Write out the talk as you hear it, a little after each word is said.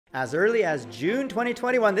As early as June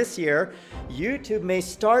 2021 this year, YouTube may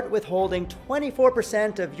start withholding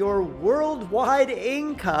 24% of your worldwide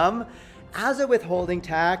income as a withholding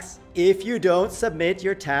tax if you don't submit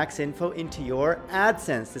your tax info into your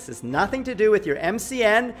AdSense. This has nothing to do with your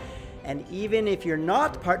MCN, and even if you're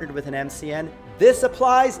not partnered with an MCN, this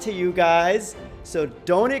applies to you guys, so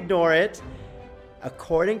don't ignore it.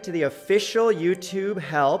 According to the official YouTube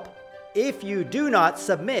help, if you do not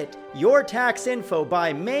submit your tax info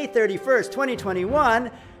by May 31st,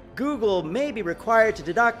 2021, Google may be required to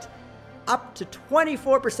deduct up to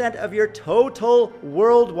 24% of your total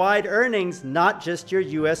worldwide earnings, not just your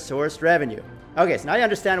US sourced revenue. Okay, so now you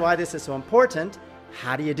understand why this is so important.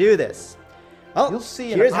 How do you do this? Well, you'll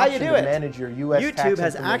see here's how you do it. Manage your US YouTube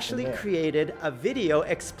has actually created a video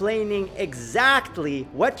explaining exactly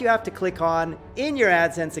what you have to click on in your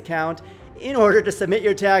AdSense account in order to submit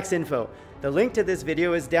your tax info. The link to this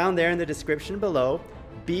video is down there in the description below.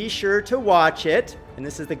 Be sure to watch it. And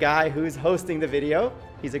this is the guy who's hosting the video.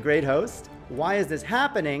 He's a great host. Why is this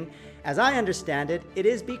happening? As I understand it, it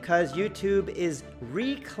is because YouTube is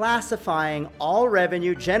reclassifying all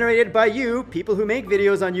revenue generated by you, people who make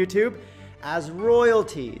videos on YouTube, as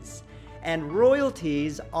royalties. And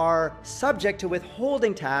royalties are subject to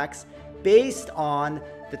withholding tax based on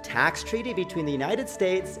the tax treaty between the United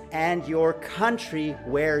States and your country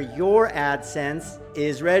where your AdSense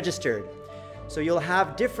is registered. So you'll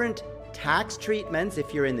have different tax treatments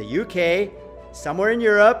if you're in the UK, somewhere in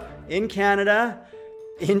Europe, in Canada,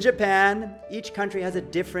 in Japan. Each country has a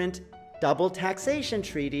different double taxation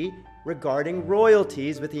treaty regarding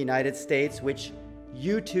royalties with the United States, which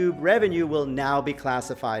YouTube revenue will now be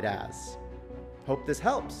classified as. Hope this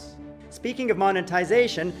helps. Speaking of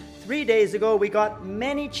monetization, 3 days ago we got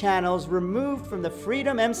many channels removed from the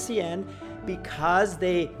Freedom MCN because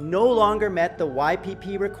they no longer met the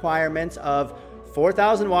YPP requirements of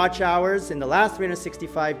 4,000 watch hours in the last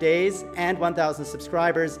 365 days and 1,000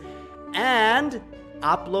 subscribers, and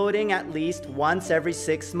uploading at least once every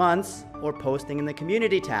 6 months or posting in the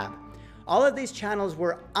community tab. All of these channels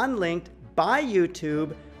were unlinked by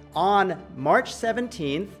YouTube on March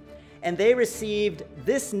 17th, and they received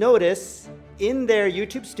this notice in their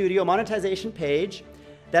YouTube Studio monetization page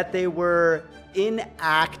that they were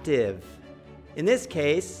inactive. In this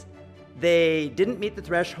case, they didn't meet the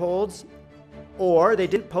thresholds, or they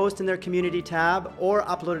didn't post in their community tab, or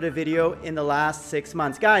uploaded a video in the last 6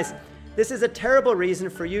 months. Guys, this is a terrible reason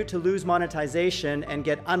for you to lose monetization and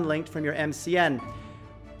get unlinked from your MCN.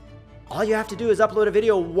 All you have to do is upload a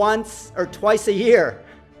video once or twice a year,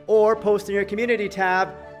 or post in your community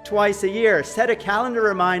tab twice a year. Set a calendar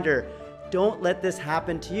reminder. Don't let this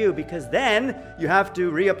happen to you, because then you have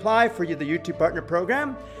to reapply for the YouTube Partner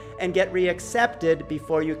Program and get reaccepted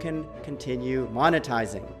before you can continue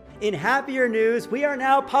monetizing. In happier news, we are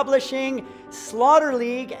now publishing Slaughter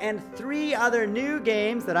League and 3 other new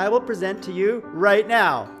games that I will present to you right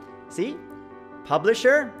now. See?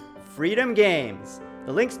 Publisher, Freedom Games.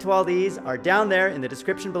 The links to all these are down there in the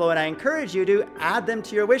description below, and I encourage you to add them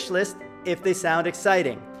to your wish list if they sound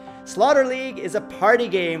exciting. Slaughter League is a party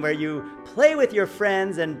game where you play with your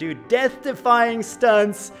friends and do death-defying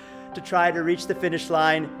stunts to try to reach the finish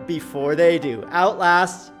line before they do.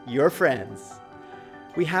 Outlast your friends.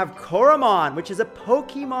 We have Coromon, which is a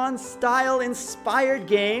Pokemon-style inspired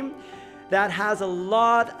game that has a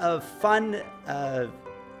lot of fun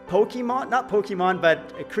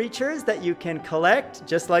creatures that you can collect,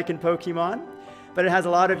 just like in Pokemon. But it has a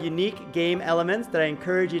lot of unique game elements that I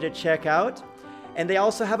encourage you to check out. And they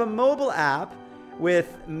also have a mobile app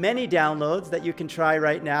with many downloads that you can try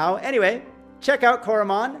right now. Anyway, check out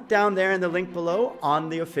Coromon down there in the link below on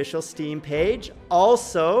the official Steam page.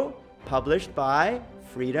 Also published by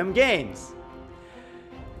Freedom Games.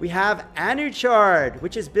 We have Anuchard,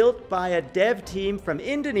 which is built by a dev team from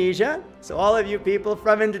Indonesia. So all of you people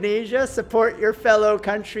from Indonesia, support your fellow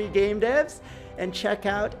country game devs and check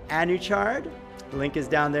out Anuchard. The link is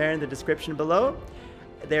down there in the description below.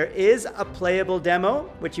 There is a playable demo,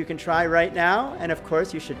 which you can try right now. And of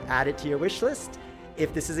course, you should add it to your wish list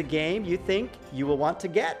if this is a game you think you will want to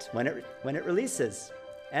get when it releases.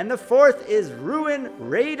 And the fourth is Ruin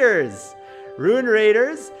Raiders. Ruin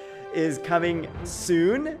Raiders is coming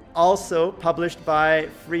soon, also published by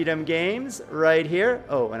Freedom Games right here.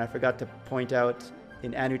 Oh, and I forgot to point out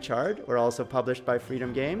in Anuchard, we're also published by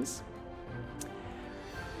Freedom Games.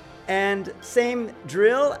 And same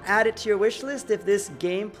drill, add it to your wish list if this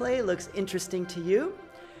gameplay looks interesting to you.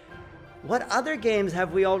 What other games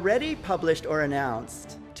have we already published or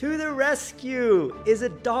announced? To the Rescue is a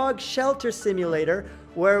dog shelter simulator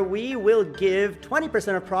where we will give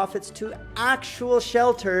 20% of profits to actual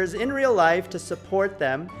shelters in real life to support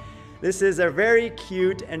them. This is a very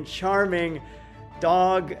cute and charming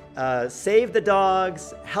dog, save the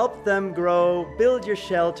dogs, help them grow, build your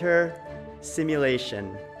shelter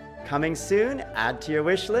simulation. Coming soon, add to your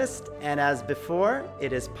wish list, and as before,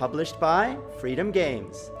 it is published by Freedom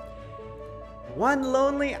Games. One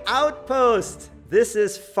Lonely Outpost. This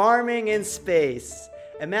is farming in space.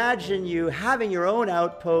 Imagine you having your own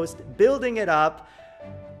outpost, building it up,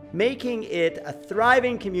 making it a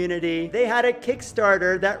thriving community. They had a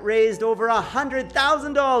Kickstarter that raised over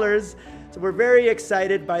 $100,000. So we're very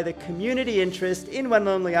excited by the community interest in One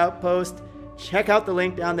Lonely Outpost. Check out the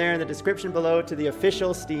link down there in the description below to the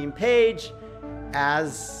official Steam page.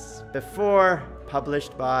 As before,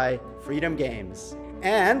 published by Freedom Games.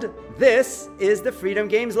 And this is the Freedom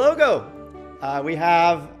Games logo. We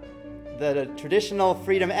have the traditional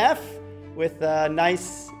Freedom F with a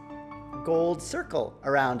nice gold circle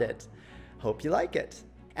around it. Hope you like it.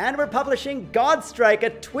 And we're publishing Godstrike,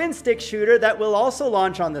 a twin stick shooter that will also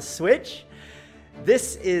launch on the Switch.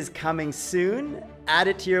 This is coming soon. Add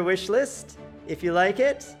it to your wish list if you like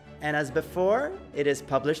it. And as before, it is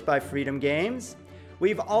published by Freedom Games.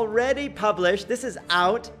 We've already published, this is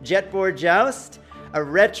out, Jetboard Joust, a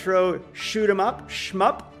retro shoot 'em up,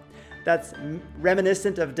 shmup, that's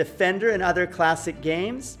reminiscent of Defender and other classic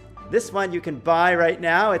games. This one you can buy right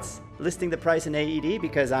now. It's listing the price in AED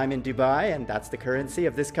because I'm in Dubai and that's the currency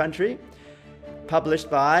of this country. Published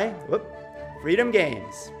by Freedom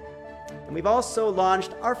Games. And we've also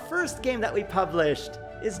launched our first game that we published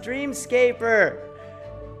is Dreamscaper.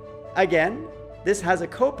 Again, this has a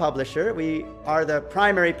co-publisher. We are the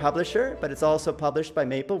primary publisher, but it's also published by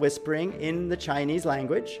Maple Whispering in the Chinese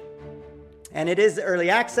language. And it is early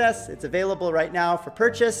access. It's available right now for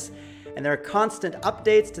purchase. And there are constant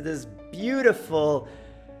updates to this beautiful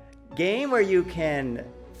game where you can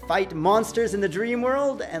fight monsters in the dream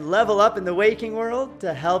world and level up in the waking world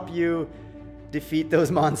to help you defeat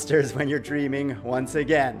those monsters when you're dreaming once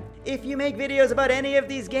again. If you make videos about any of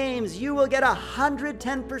these games, you will get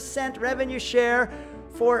 110% revenue share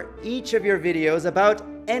for each of your videos about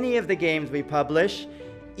any of the games we publish,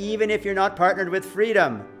 even if you're not partnered with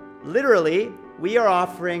Freedom. Literally, we are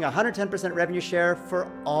offering 110% revenue share for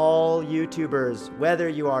all YouTubers. Whether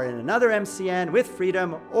you are in another MCN with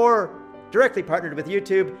Freedom or directly partnered with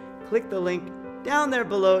YouTube, click the link down there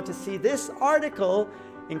below to see this article,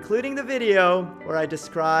 including the video where I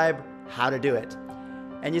describe how to do it.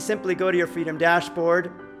 And you simply go to your Freedom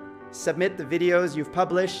dashboard, submit the videos you've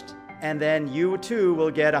published, and then you too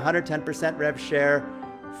will get 110% rev share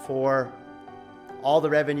for all the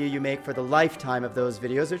revenue you make for the lifetime of those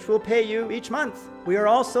videos, which will pay you each month. We are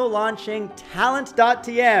also launching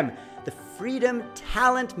talent.tm, the Freedom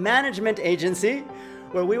Talent Management Agency,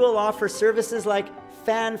 where we will offer services like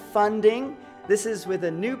fan funding. This is with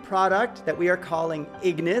a new product that we are calling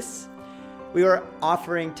Ignis. We are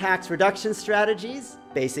offering tax reduction strategies,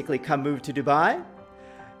 basically come move to Dubai,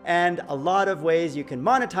 and a lot of ways you can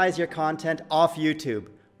monetize your content off YouTube,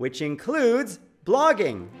 which includes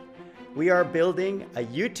blogging. We are building a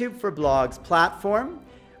YouTube for Blogs platform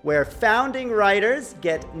where founding writers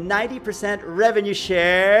get 90% revenue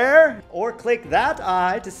share, or click that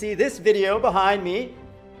eye to see this video behind me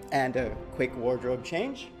and a quick wardrobe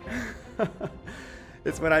change.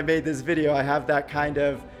 It's when I made this video, I have that kind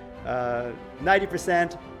of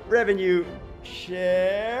 90% revenue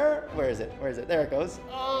share. Where is it? Where is it? There it goes.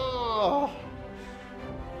 Oh.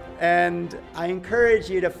 And I encourage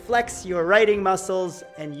you to flex your writing muscles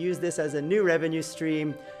and use this as a new revenue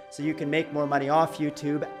stream so you can make more money off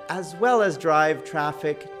YouTube, as well as drive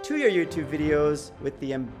traffic to your YouTube videos with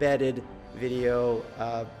the embedded video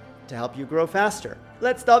to help you grow faster.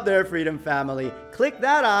 Let's stop there, Freedom Family. Click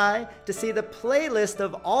that eye to see the playlist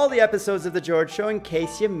of all the episodes of The George Show in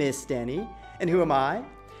case you missed any. And who am I?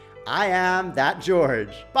 I am that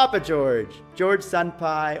George, Papa George, George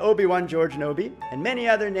Sunpai, Obi-Wan George Nobi, and many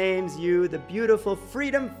other names you, the beautiful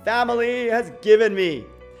Freedom Family, has given me.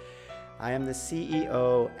 I am the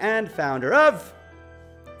CEO and founder of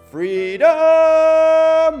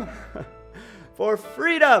Freedom for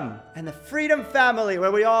Freedom and the Freedom Family,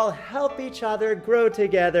 where we all help each other grow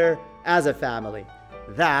together as a family.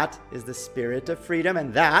 That is the spirit of freedom,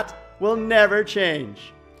 and that will never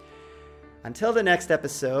change. Until the next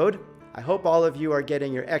episode, I hope all of you are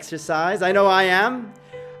getting your exercise. I know I am.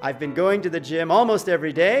 I've been going to the gym almost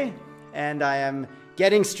every day, and I am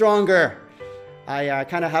getting stronger. I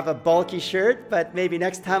kind of have a bulky shirt, but maybe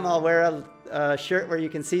next time I'll wear a shirt where you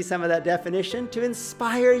can see some of that definition to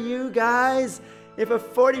inspire you guys If a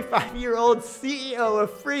 45-year-old CEO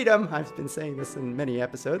of freedom, I've been saying this in many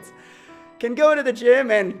episodes, can go to the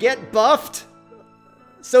gym and get buffed,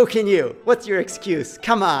 so can you. What's your excuse?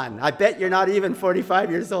 Come on, I bet you're not even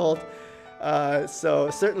 45 years old. So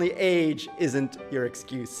certainly age isn't your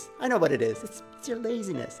excuse. I know what it is. It's your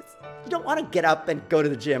laziness. You don't want to get up and go to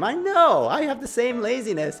the gym. I know, I have the same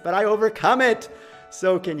laziness, but I overcome it.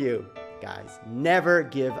 So can you. Guys, never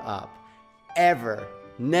give up. Ever.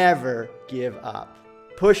 Never give up.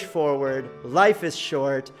 Push forward. Life is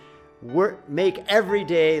short. Make every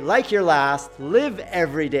day like your last. Live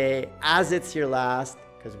every day as it's your last,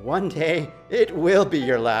 because one day it will be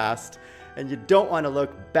your last. And you don't want to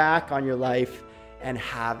look back on your life and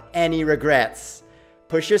have any regrets.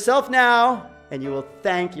 Push yourself now, and you will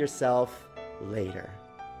thank yourself later.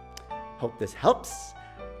 Hope this helps.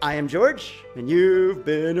 I am George, and you've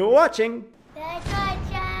been watching.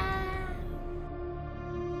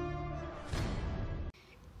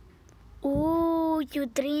 Ooh, you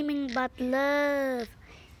dreaming about love.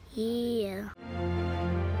 Yeah.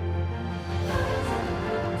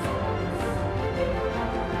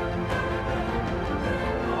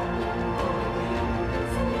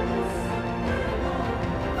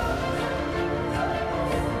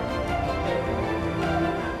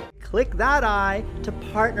 Click that I to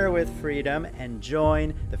partner with Freedom and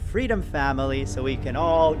join the Freedom family so we can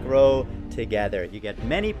all grow together. You get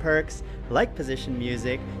many perks like position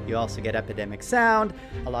music. You also get Epidemic Sound,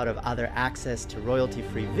 a lot of other access to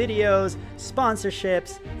royalty-free videos,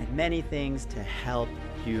 sponsorships, and many things to help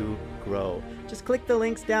you grow. Just click the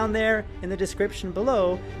links down there in the description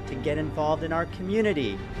below to get involved in our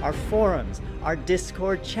community, our forums, our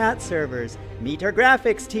Discord chat servers, meet our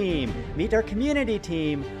graphics team, meet our community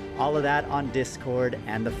team, all of that on Discord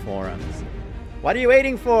and the forums. What are you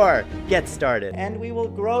waiting for? Get started. And we will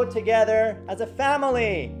grow together as a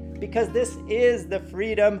family, because this is the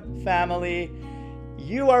Freedom family.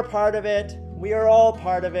 You are part of it, we are all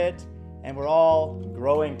part of it, and we're all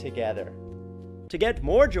growing together. To get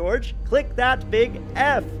more George, click that big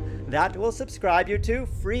F. That will subscribe you to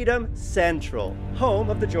Freedom Central, home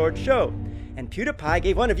of The George Show. And PewDiePie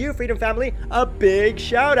gave one of you, Freedom Family, a big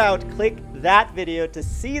shout out. Click that video to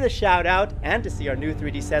see the shout out and to see our new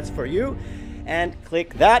 3D sets for you. And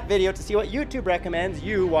click that video to see what YouTube recommends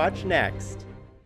you watch next.